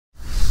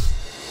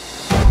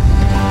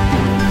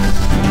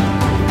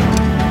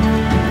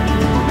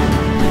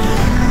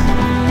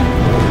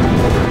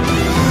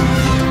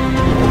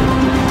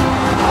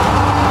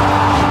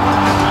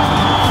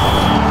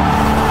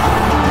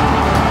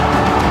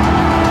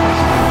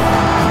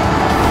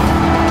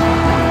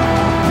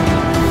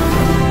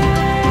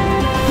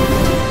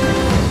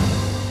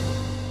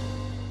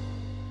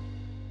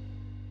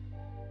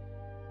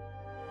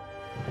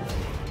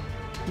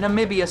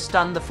Namibia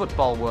stunned the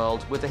football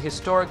world with a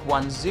historic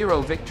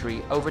 1-0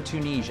 victory over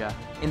Tunisia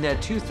in their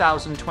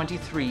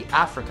 2023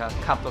 Africa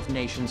Cup of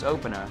Nations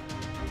opener.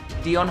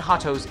 Dion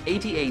Hatto's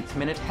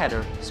 88th-minute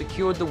header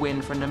secured the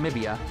win for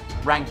Namibia,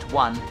 ranked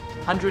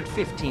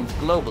 115th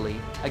globally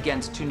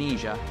against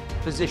Tunisia,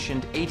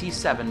 positioned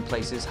 87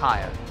 places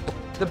higher.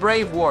 The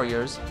Brave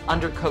Warriors,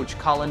 under coach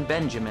Colin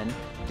Benjamin,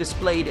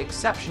 displayed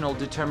exceptional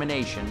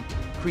determination,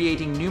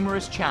 creating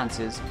numerous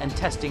chances and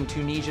testing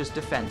Tunisia's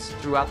defense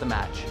throughout the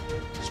match.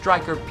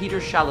 Striker Peter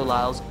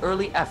Chalulal's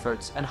early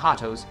efforts and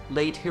Hatto's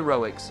late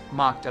heroics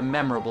marked a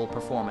memorable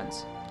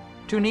performance.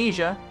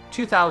 Tunisia,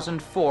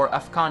 2004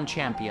 AFCON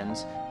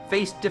champions,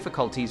 faced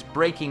difficulties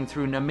breaking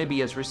through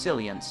Namibia's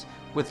resilience,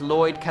 with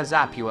Lloyd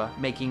Kazapua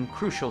making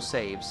crucial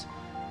saves.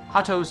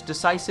 Hatto's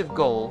decisive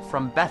goal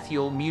from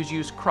Bethuel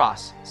Musu's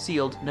cross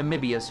sealed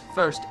Namibia's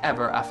first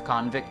ever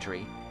AFCON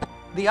victory.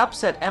 The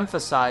upset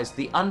emphasized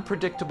the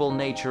unpredictable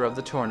nature of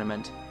the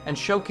tournament and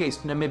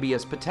showcased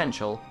Namibia's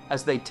potential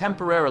as they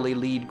temporarily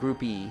lead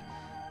Group E.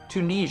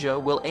 Tunisia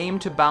will aim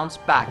to bounce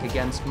back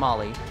against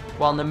Mali,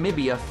 while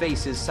Namibia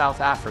faces South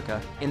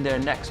Africa in their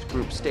next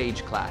group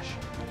stage clash.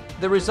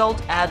 The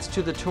result adds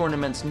to the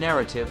tournament's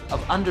narrative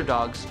of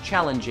underdogs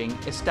challenging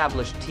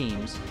established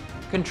teams,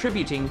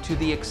 contributing to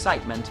the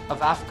excitement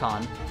of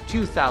AFCON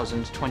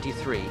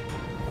 2023.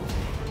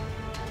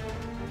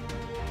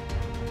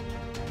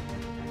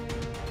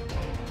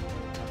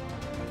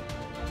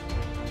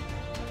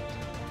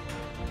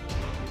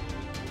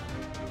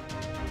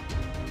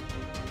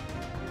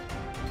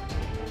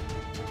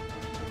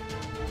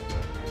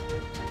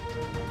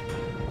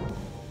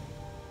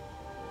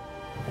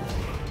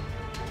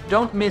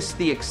 Don't miss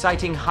the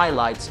exciting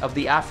highlights of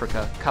the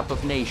Africa Cup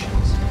of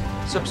Nations.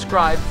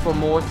 Subscribe for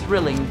more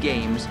thrilling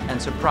games and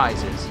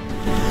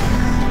surprises.